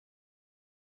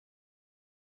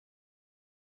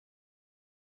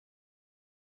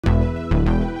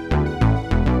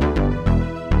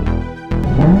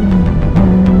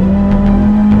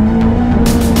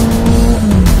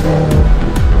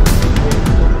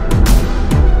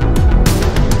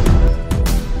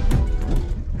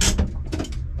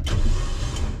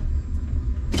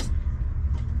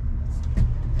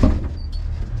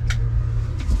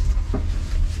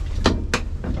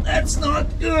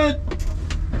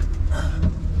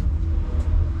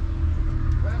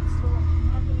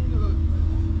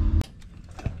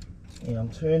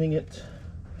turning it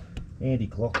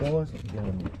anti-clockwise. Let me go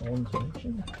in the on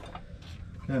section.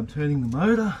 Okay, I'm turning the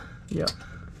motor. Yeah.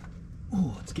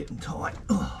 Oh, it's getting tight.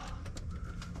 Oh,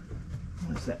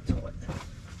 where's that tight?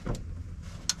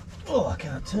 Oh, I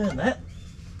can't turn that.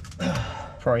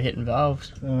 Probably hitting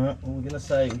valves. Alright, well, we're going to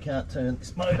say we can't turn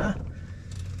this motor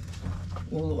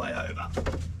all the way over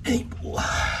anymore.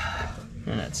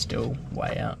 And it's still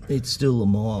way out. It's still a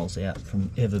miles out from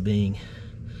ever being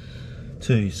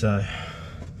 2, so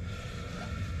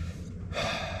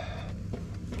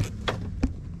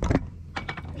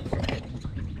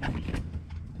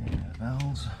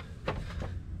valves.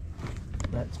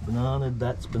 That's bananaed,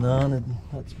 that's bananaed,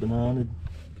 that's bananaed.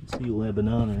 You can see all our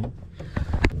bananaing.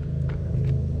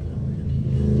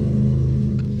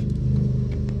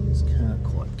 Just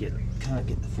can't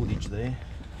get the footage there.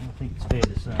 I think it's fair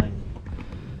to say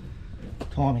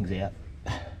timing's out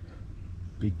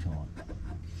big time.